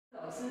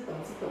是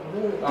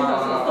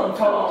懂，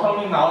超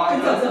你脑啊！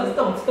这是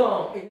动。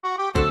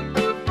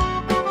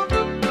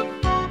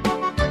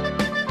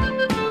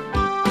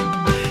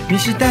你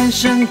是单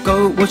身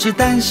狗，我是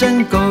单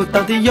身狗，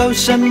到底有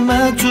什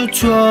么出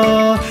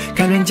错？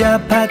看人家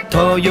拍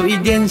拖有一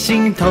点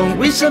心痛，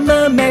为什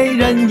么没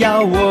人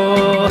要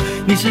我？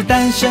你是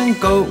单身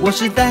狗，我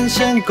是单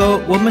身狗，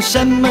我们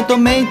什么都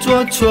没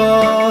做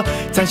错，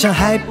长相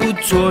还不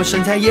错，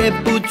身材也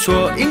不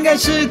错，应该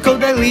是口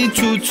袋里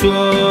出错。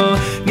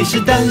你是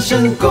单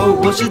身狗，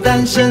我是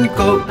单身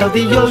狗，到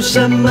底有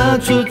什么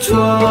出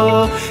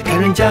错？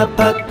看人家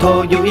拍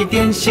拖有一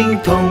点心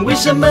痛，为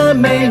什么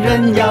没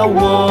人要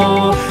我？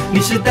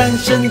你是单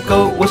身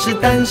狗，我是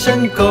单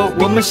身狗，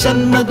我们什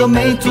么都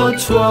没做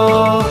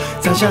错，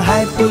长相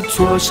还不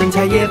错，身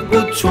材也不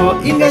错，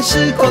应该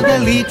是口袋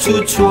里出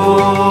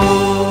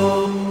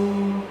错。